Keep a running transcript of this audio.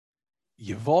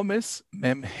Yevomes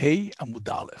Mem Hey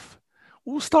Amud Aleph.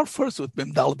 We'll start first with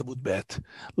Mem Dalet Amud Bet.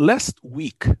 Last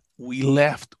week we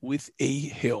left with a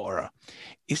Heora.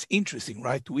 It's interesting,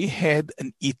 right? We had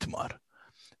an Itmar,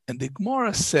 and the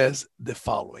Gemara says the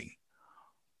following: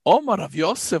 Omar Rav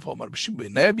Yosef, Omar B'Shim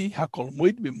Ben Nebi, Hakol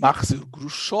Moed B'Machzir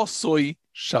Grushosoi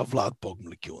Shavlad Pogum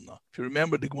L'Kiuna. If you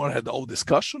remember, the Gemara had the whole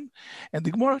discussion, and the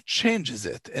Gemara changes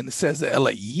it, and it says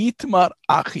Ela Yitmar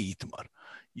Achi Yitmar.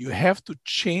 You have to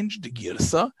change the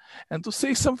girsa and to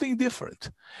say something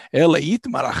different. So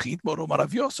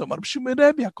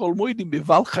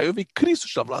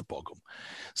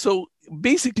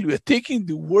basically, we're taking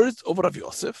the words of Rav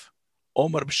Yosef,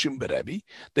 Omar B'Shim Berebi,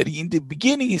 that in the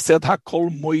beginning he said, Hakol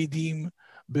Moedim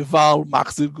Beval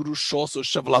Machzir Grushos or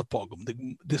Shavlat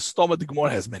Pogum. The Stoma the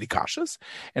Gemara has many kashas,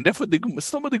 and therefore the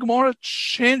Stoma the Gemara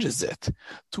changes it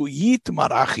to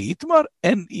Yitmar Achi Yitmar,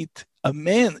 and it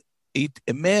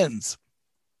amends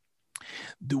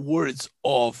the words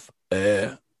of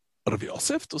Rav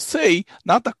Yosef to say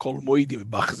not a kol moedim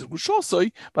b'achzer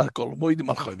gushosoi, but a kol moedim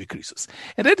al-choy v'krisus.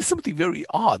 And that is something very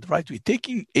odd, right? We're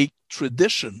taking a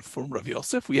tradition from Rav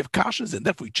Yosef, we have kashas, and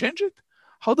therefore we change it.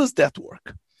 How does that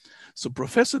work? So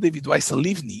Professor David Weiss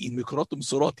Alivni in Mikorot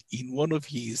Umsorot, in one of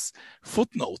his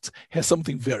footnotes, has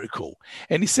something very cool.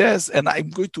 And he says, and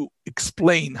I'm going to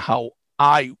explain how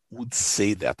I would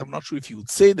say that. I'm not sure if you would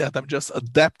say that. I'm just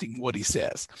adapting what he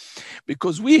says.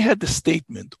 Because we had the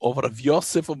statement of Rav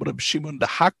Yosef of Rav Shimon, the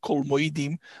Hakol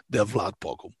Moedim, the Vlad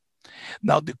Pogum.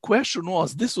 Now, the question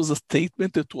was, this was a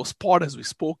statement that was part, as we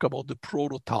spoke about, the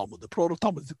Proto-Talmud. The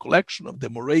Proto-Talmud is a collection of the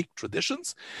Moraic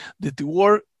traditions that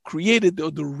were created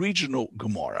in the original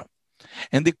Gemara.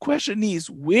 And the question is,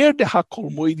 where the Hakol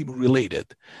Moedim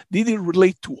related? Did it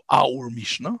relate to our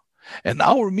Mishnah? And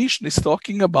our Mishnah is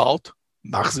talking about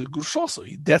Machzir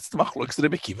Grushosoi. That's the Machlokes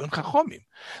Rebbe Kiva and Chachomim.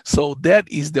 So that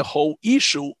is the whole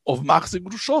issue of Machzir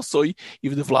Grushosoi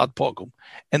if the Vlad Pogum.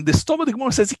 And the Stoma the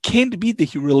Gemara says it can't be that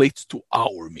he relates to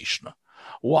our Mishnah.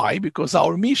 Why? Because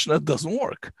our Mishnah doesn't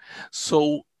work.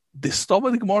 So the Stoma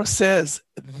the Gemara says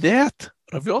that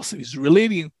Rav Yosef is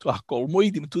relating to Hakol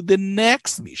Moedim to the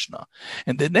next Mishnah.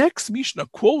 And the next Mishnah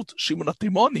quote Shimon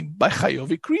HaTimonim by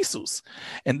Chayovi Krisus.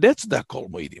 And that's the Hakol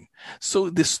Moedim. So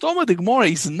the Stoma the Gemara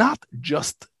is not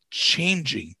just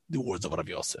changing the words of Rav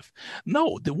Yosef.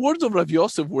 No, the words of Rav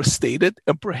Yosef were stated,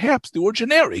 and perhaps they were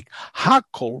generic.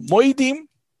 Hakol Moedim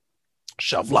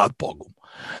Shavlad Pogum.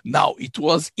 Now, it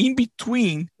was in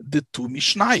between the two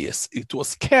Mishnayos. It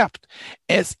was kept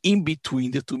as in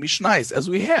between the two Mishnayos, as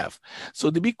we have. So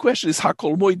the big question is,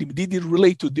 Hakol Moedim, did it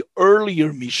relate to the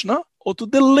earlier Mishnah or to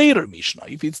the later Mishnah?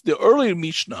 If it's the earlier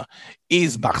Mishnah,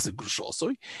 is Machzir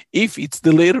Grushosoi. If it's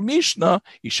the later Mishnah,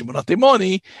 is Shimon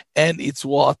HaTimoni, and it's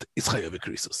what? It's Chayav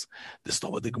Krisus. The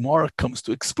Stoma the Gemara comes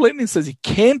to explain and says it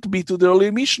can't be to the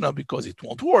earlier Mishnah because it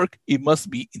won't work. It must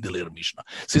be in the later Mishnah.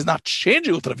 So it's not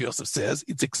changing what Rav Yosef says,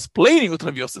 it's explaining what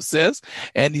Rav Yosef says,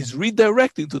 and is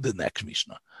redirecting to the next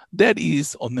Mishnah. That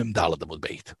is on Mem Dalet Amud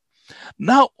Beit.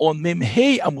 Now, on Mem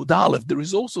Hey Amud Aleph, there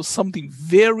is also something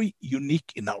very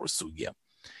unique in our sugya.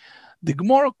 The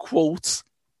Gemara quotes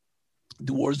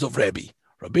the words of Rabbi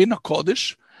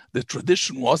Kodesh. The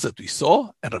tradition was that we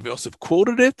saw, and Rav Yosef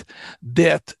quoted it,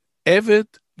 that Eved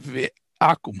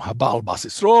ve'akum habal bas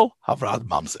Yisrael havrad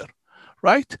mamzer,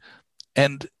 right?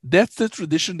 And that's the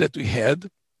tradition that we had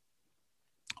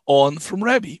on from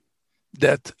Rabbi,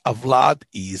 that Avlad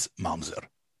is mamzer.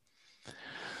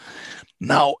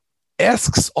 Now,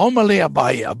 asks Omalei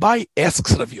Abai. Abai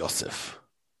asks Rav Yosef,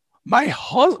 my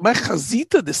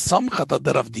chazita the samchata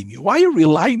the Rav Dimi. Why are you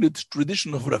relying on the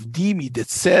tradition of Rav Dimi that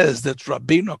says that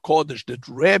Rabbeinu Kodesh, that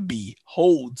Rabbi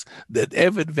holds that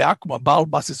Eved ve'akum abal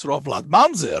bas Yisrael vlad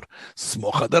mamzer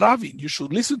smocha the Ravin? You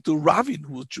should listen to Ravin,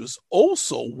 which was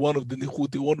also one of the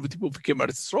Nechuti, one of the people who came out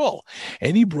of Yisrael,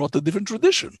 and he brought a different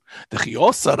tradition. The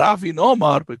Chiosa Ravin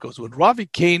Omar, because when Ravi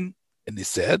came and he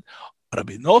said,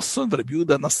 Rabbi Nosson, Rabbi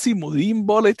Yehuda Nasi, Murim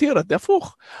Boletera,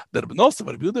 Defuch. The Rabbi Nosson,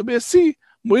 Rabbi Yehuda Besi,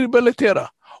 Murim Boletera.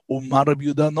 Umar Rabbi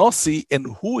Yehuda Nasi, and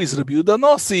who is Rabbi Yehuda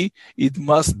Nasi? It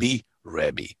must be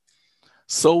Rabbi.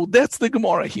 So that's the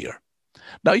Gemara here.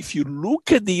 Now, if you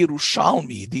look at the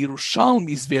Yerushalmi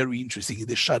is very interesting.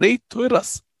 The Sharei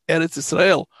Toras Eretz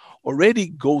Israel already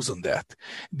goes on that.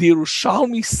 The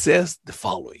Yerushalmi says the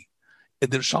following,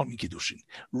 at the Yerushalmi Kiddushin,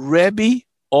 Rabbi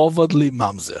Ovad le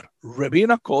Mamzer.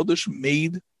 Rabbeinu Kodesh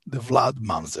made the Vlad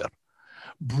Mamzer.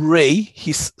 Bray,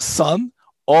 his son,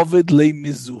 Ovad le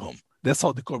Mizuham. That's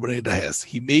how the Korban has.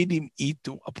 He made him eat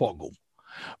to a pogum.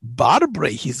 Bar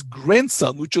Bray, his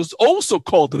grandson, which was also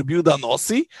called Rabbi Yehuda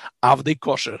Nossi, Avdei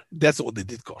Kosher. That's what they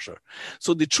did kosher.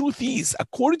 So the truth is,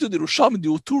 according to the Yerushalmi,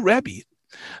 there were two rabbis.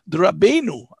 The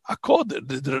Rabbeinu,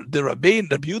 the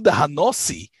Rabbeinu, Rabbi Yehuda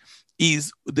Hanossi,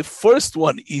 is the first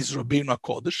one is Rabbeinu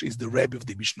HaKodesh, is the Rebbe of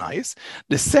the Mishnayos.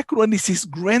 The second one is his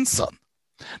grandson.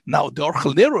 Now, the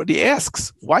Orchel Ner already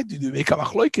asks, why did you make a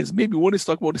machloikes? Maybe one is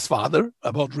talking about his father,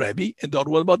 about Rebbe, and the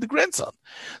other one about the grandson.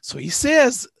 So he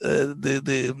says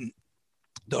the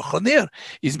Orchel Ner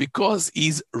is because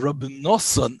he's Rabbi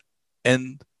Nosson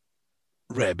and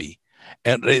Rebbe,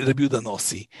 and Rabbi Yehuda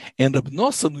Nossi. And Rabbi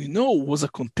Nosson, we know, was a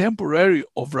contemporary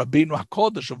of Rabbeinu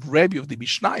HaKodesh, of Rebbe of the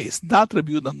Mishnayos, not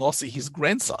Rabbi Yehuda Nossi, his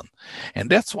grandson. And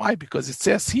that's why, because it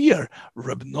says here,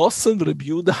 Rabbi Nosson, Rabbi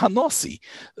Yehuda Hanossi.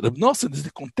 Rabbi Nosson is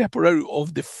the contemporary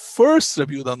of the first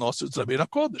Rabbi Yehuda Nossi, it's Rabbeinu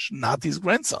HaKodesh, not his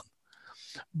grandson.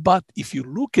 But if you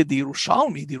look at the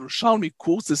Yerushalmi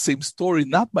quotes the same story,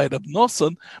 not by Rabbi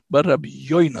Nosson, but Rabbi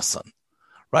Yonason.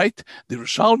 Right? The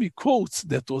Yerushalmi quotes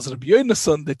that was Rabbi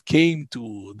Yonason that came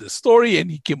to the story,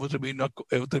 and he came with Rabbi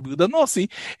Yehuda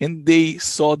Nossi, and they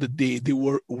saw that they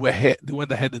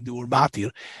went ahead and they were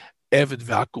matir, Eved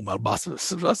Vakum al Basar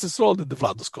Yisrael, that the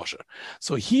Vlad was kosher.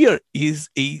 So here is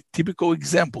a typical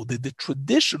example that the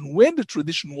tradition, when the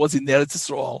tradition was in Eretz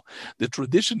Yisrael, the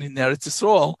tradition in Eretz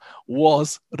Yisrael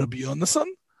was Rabbi Yonason,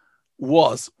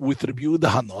 was with Rabbi Yehuda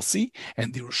Hanossi,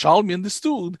 and the Yerushalmi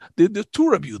understood that the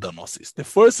two Rabbi Yehuda Nossis. The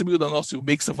first Rabbi Yehuda Nossi who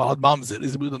makes a Valad Mamzer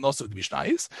is Rabbi Yehuda Nossi of the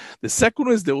Mishnayos. The second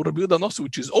one is the Rabbi Yehuda Nossi,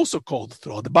 which is also called,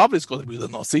 throughout the Bavli is called Rabbi Yehuda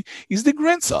Nossi, is the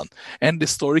grandson. And the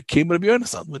story came Rabbi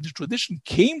Yonason. When the tradition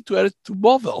came to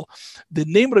Bovel, the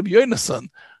name Rabbi Yonason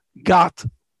got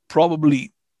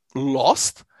probably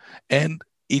lost, and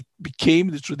it became,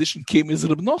 the tradition came as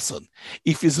Reb Nosson.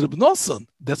 If it's Reb Nosson,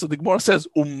 that's what the Gemara says,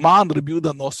 Uman Rabbi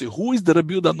Yehuda Nossi. Who is the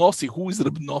Rabbi Yehuda Nossi? Who is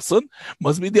Reb Nosson?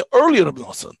 Must be the earlier Reb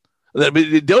Nosson. The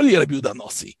earlier Rabbi Yehuda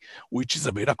Nossi, which is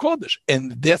Rabbeinu HaKodesh.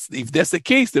 And if that's the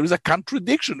case, there is a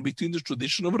contradiction between the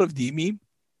tradition of Rav Dimi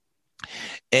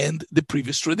and the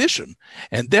previous tradition.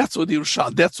 And that's what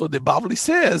that's what the Bavli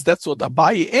says, that's what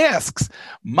Abaye asks,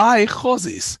 my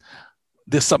chozis,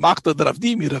 the Samakta de Rav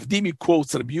Dimi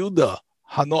quotes Rabbi Yehuda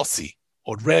Hanossi,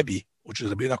 or Rebbe, which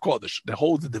is Rabbeinu HaKodesh, that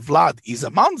holds that the Vlad is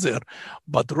a mamzer,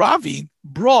 but Ravi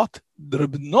brought the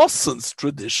Reb Nosson's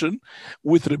tradition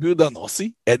with Rabbi Yehuda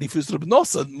Nossi, and if it's Reb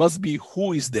Nosson, must be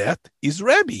who is that? Is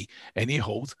Rebbe, and he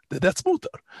holds that that's mutar.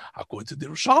 According to the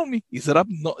Yerushalmi, is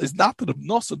not Reb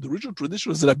Nosson. The original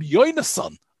tradition was Rabbi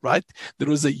Yonason, right? There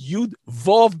was a Yud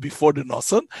Vov before the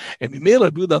Nosson, and Mimei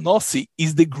Rabbi Yehuda Nossi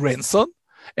is the grandson,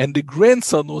 and the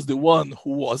grandson was the one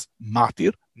who was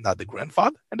matir, not the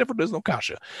grandfather, and therefore there's no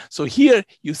kasha. So here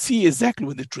you see exactly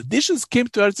when the traditions came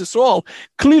to Eretz Yisrael,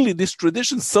 clearly this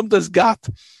tradition sometimes got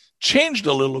changed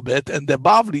a little bit, and the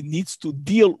Bavli needs to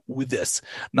deal with this.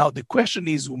 Now the question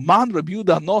is, Uman Rabbi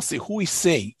Yehuda Nossi, who is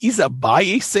saying? Is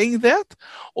Abaye saying that?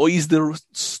 Or is the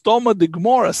Stoma de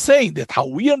Gemara saying that? How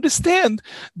we understand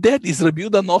that is Rabbi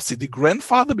Yehuda Nossi, the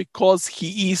grandfather, because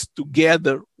he is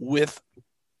together with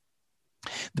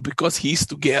Reb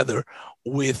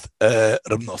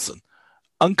Nosson.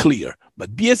 Unclear.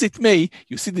 But be as it may,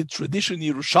 you see the tradition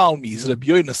in Yerushalmi is Rabbi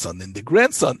Yonason, and the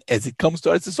grandson, as it comes to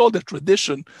Eretz Yisrael, the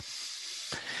tradition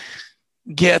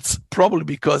gets, probably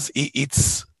because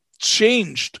it's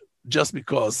changed, just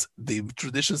because the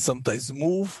traditions sometimes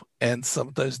move and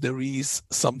sometimes there is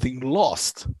something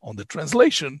lost on the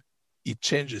translation. It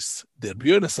changes. The Rabbi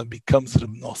Yonason becomes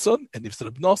Reb Nosson, and if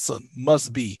Reb Nosson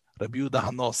must be Rabbi Yehuda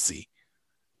Hanossi,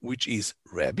 which is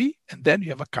Rabbi, and then you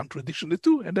have a contradiction the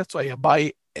two, and that's why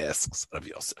Abaye asks Rav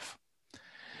Yosef.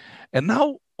 And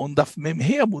now on Daf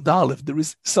Memhei Amud Aleph, there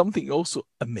is something also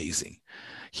amazing.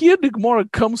 Here the Gemara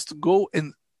comes to go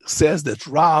and says that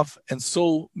Rav and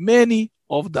so many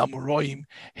of the Amoraim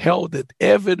held that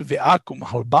Eved ve'akum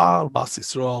halbal bas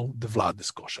Yisrael the Vlad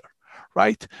is kosher.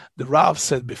 Right? The Rav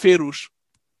said beferush,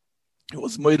 it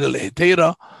was moira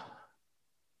lehetera,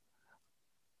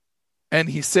 and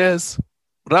he says,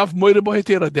 Rav moire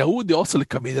bohetera dehu also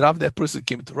lekamid. Rav, that person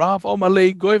came to Rav,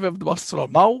 Omalei goyv eved bas Yisrael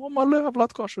mau, Omalei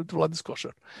Vlad kosher, the Vlad is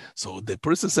kosher. So the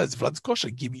person says, Vlad is kosher,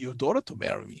 give me your daughter to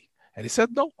marry me. And he said,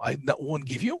 no, I won't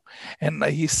give you. And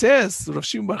he says to Rav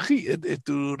Shimi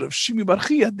Bar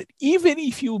Chia that even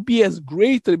if you be as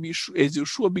great as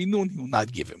Yeshua ben Nun, he will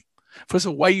not give him. First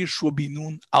of all, why Yeshua ben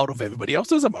Nun out of everybody else?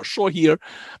 There's a mashor here,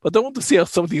 but I want to say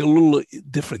something a little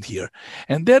different here.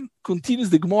 And then continues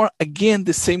the Gemara, again,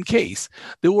 the same case.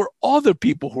 There were other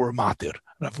people who were matir.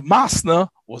 Rav Masna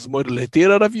was more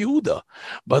letera Rav Yehuda.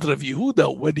 But Rav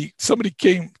Yehuda, when somebody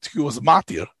came, he was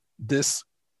matir, this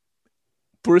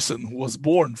person who was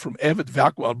born from Eved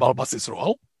Ve'akum al Bal Bas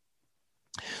Yisrael.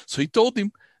 So he told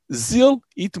him, Zil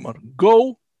Itmar,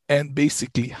 go and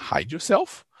basically hide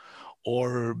yourself,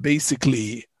 or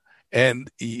basically and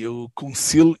you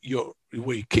conceal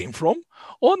where you came from,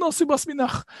 or nosi bas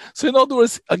minach. So in other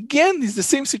words, again, it's the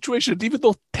same situation. Even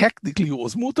though technically it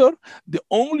was mutar, the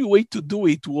only way to do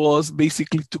it was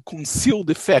basically to conceal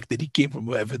the fact that he came from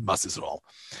Eved Bas Yisrael.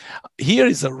 Here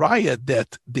is a riot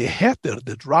that the heter,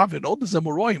 that Rav and all the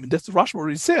Zamoraim, and that's Rashi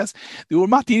already says, they were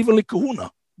not even like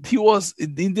kahuna. He was,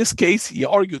 in this case, he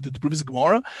argued in the previous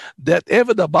Gemara that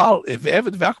Eved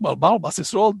V'Akbal Baal Bas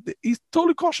Yisrael is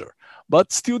totally kosher,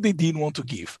 but still they didn't want to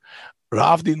give.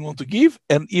 Rav didn't want to give,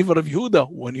 and even Rav Yehuda,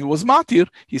 when he was matir,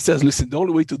 he says, listen, the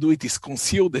only way to do it is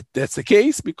conceal that that's the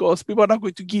case, because people are not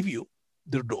going to give you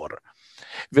their daughter.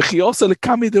 V'chiyasa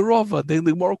lekami de Rava, then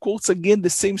the Gemara quotes again the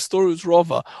same story as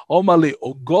Rava. Omale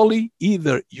ogoli,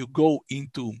 either you go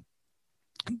into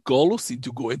Golus,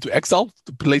 to go into exile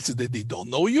to places that they don't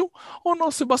know you, or no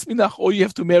sebas minach, or you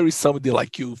have to marry somebody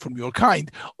like you from your kind,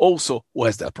 also who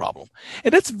has that problem.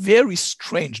 And that's very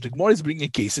strange. The Gemara is bringing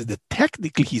cases that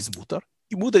technically he's mutar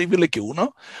even like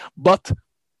keuna, but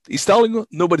he's telling you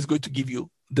nobody's going to give you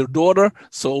their daughter,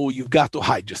 so you've got to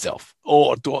hide yourself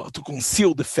or to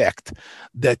conceal the fact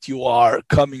that you are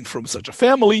coming from such a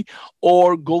family,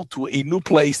 or go to a new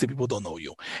place that people don't know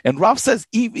you. And Rav says,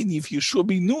 even if you should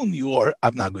be known,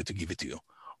 I'm not going to give it to you.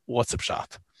 What's up,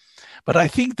 shot? But I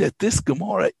think that this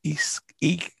Gemara is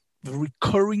a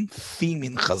recurring theme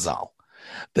in Chazal,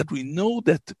 that we know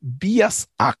that bias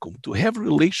akum, to have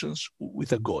relations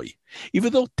with a goy,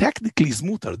 even though technically it's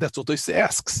mutar, that's what it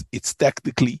asks, it's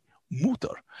technically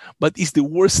mutar, but it's the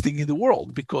worst thing in the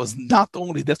world, because not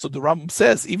only that's what the Rambam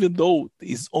says, even though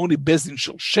it's only Bezin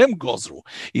Shel Shem Gozru,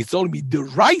 it's only the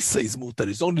Raisa is mutar,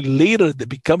 it's only later that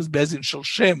becomes Bezin Shel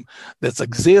Shem, that's a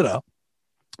Gzera,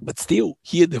 but still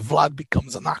here the Vlad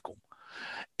becomes an akum.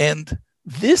 And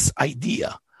this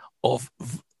idea of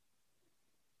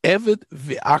Eved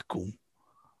ve'akum,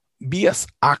 bias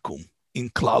akum in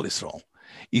Klal Yisrael,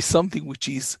 is something which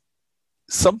is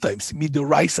sometimes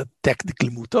midoraisa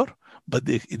technically mutar, but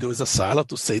there is a sala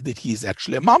to say that he is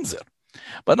actually a mamzer.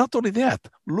 But not only that,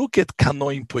 look at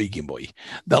Kanoim Poigim Boy.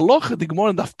 The Loch, the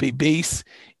Gemara Daf Pei Beis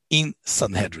in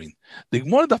Sanhedrin. The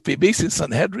Gemara Daf Pei Beis in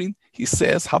Sanhedrin, he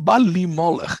says, Habal li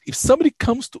molech. If somebody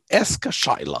comes to ask a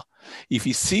shaila, if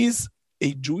he sees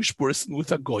a Jewish person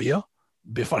with a goya,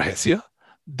 befarhesia,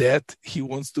 that he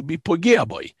wants to be pogea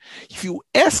boy. If you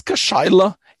ask a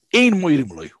shaila, ein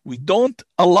moirim loy. We don't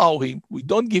allow him, we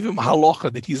don't give him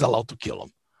halacha that he's allowed to kill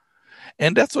him.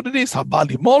 And that's what it is.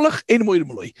 Habali molech ein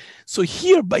moirim loy. So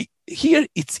here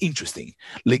it's interesting.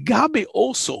 Legabe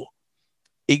also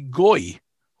a goy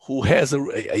who has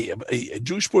a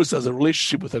Jewish person has a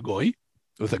relationship with a goy,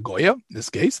 with a goya, in this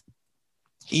case,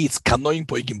 it's kanoim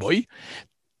poigim boy.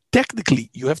 Technically,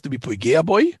 you have to be poigea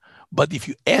boy, but if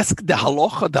you ask the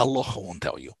halacha won't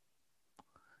tell you.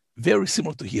 Very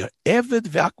similar to here. Eved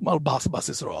ve'akmal bas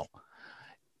Yisrael.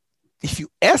 If you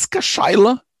ask a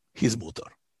shaila, he's mutar.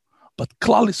 But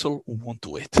Klal Yisrael won't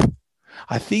do it.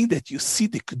 I think that you see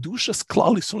the Kedushas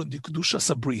Klal Yisrael and the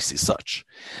Kedushas Abris is such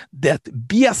that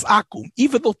bias akum,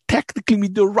 even though technically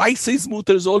midoraisa is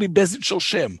mutar, is only bezin shel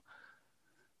Shem.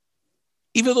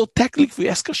 Even though technically if we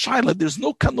ask a shaila, there's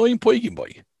no kanoim poigim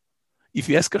boy. If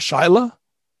you ask a shaila,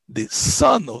 the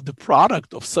son of the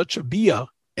product of such a bia,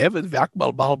 Eved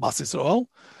ve'akbal Baal Bas Yisrael,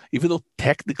 even though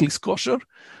technically it's kosher,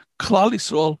 Klal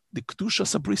Yisrael, the Kedusha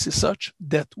Sabris is such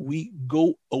that we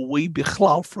go away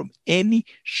bichlal from any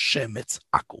shemetz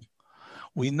akum.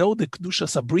 We know the Kedusha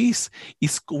Sabris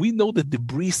we know that the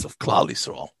bris of Klal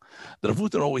Yisrael, the Rav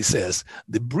Hutner always says,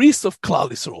 the bris of Klal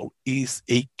Yisrael is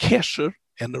a kesher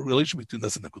and a relation between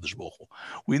us and the Kodesh Baruch Hu.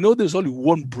 We know there's only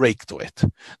one break to it.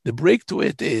 The break to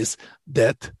it is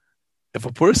that if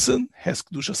a person has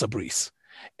Kedusha Sabris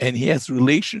and he has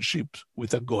relationships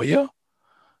with a Goya,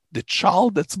 the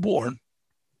child that's born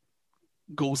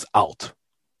goes out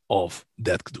of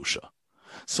that Kedusha.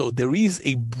 So there is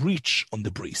a breach on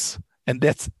the bris, and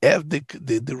that's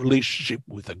the relationship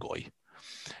with a Goy.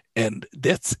 And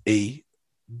that's a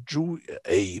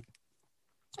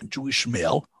Jewish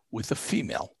male with a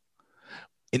female.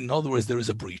 In other words, there is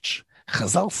a breach.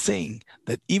 Chazal saying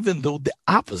that even though the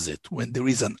opposite, when there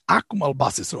is an akum al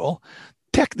bas Yisrael,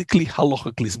 technically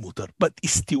halachically is mutar, but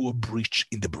it's still a breach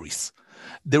in the bris.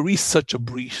 There is such a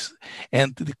breach,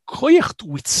 and the koyach to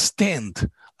withstand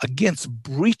against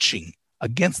breaching,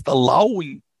 against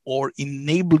allowing or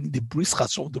enabling the bris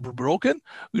chashov to be broken,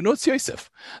 we know it's Yosef.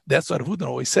 That's what Hutner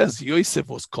always says. Yosef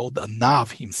was called a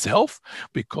nav himself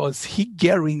because he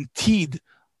guaranteed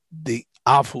the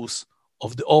avos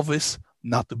of the ovis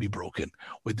not to be broken.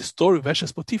 With the story of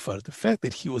Eshes Potiphar, the fact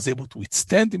that he was able to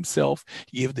withstand himself,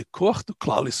 he gave the koach to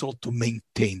Klal Yisrael to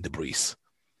maintain the bris.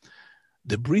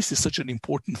 the bris is such an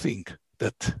important thing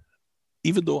that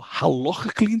even though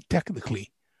halachically and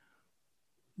technically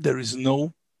there is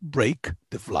no break,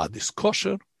 the vlad is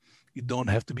kosher, you don't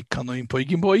have to be kanoim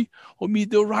poigim boy, or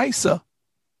midoraisa,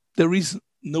 there is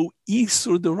no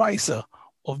isur deraisa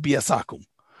of biasakum,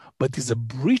 but it's a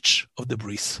breach of the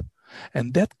bris.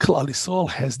 And that Klal Yisrael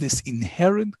has this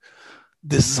inherent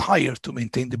desire to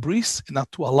maintain the bris and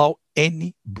not to allow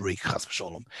any break, chas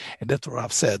v'sholom. And that's what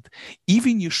Rav said.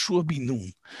 Even Yeshua bin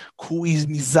Nun, who is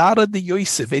Mizara de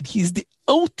Yosef, and he's the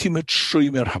ultimate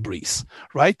shomer habris,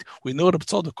 right? We know Reb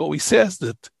Tzadok always says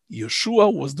that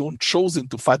Yeshua was the one chosen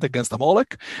to fight against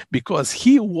Amalek because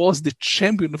he was the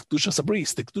champion of Kedushas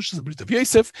Habris. The Kedushas Habris of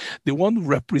Yosef, the one who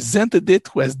represented it,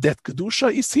 who has that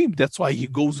Kedusha, is him. That's why he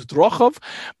goes with Rochav,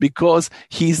 because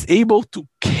he is able to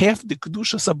have the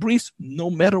Kedushas Habris no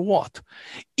matter what.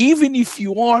 Even if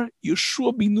you are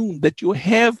Yeshua bin Nun, that you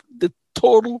have the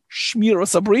total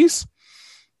Shmiras Habris,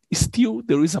 still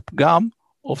there is a pgam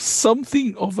of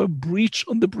something of a breach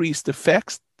on the bris, the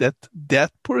fact that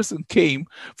that person came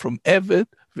from Eved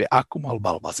ve'akum al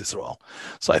balbas Yisrael.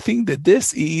 So I think that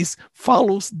this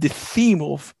follows the theme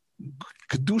of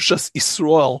Kedushas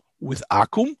Yisrael with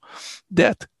Akum,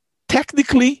 that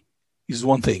technically is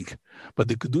one thing, but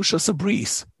the Kedushas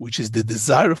Habris, which is the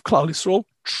desire of Klal Yisrael,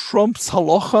 trumps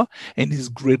halacha and is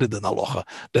greater than halacha.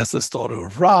 That's the story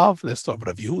of Rav, that's the story of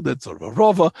Rav Yehuda, that's the story of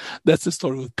Rava, that's the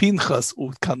story with Pinchas,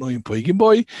 with Kanoim Poigim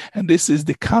Boy, and this is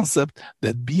the concept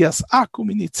that Bias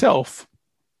Akum in itself,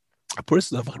 a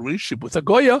person of a relationship with a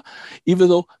Goya, even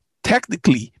though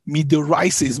technically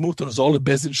Midoraisa is mutar as all the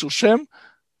Bezin Shel Shem,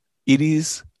 it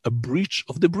is a breach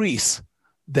of the bris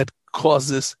that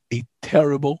causes a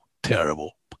terrible,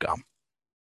 terrible pgam.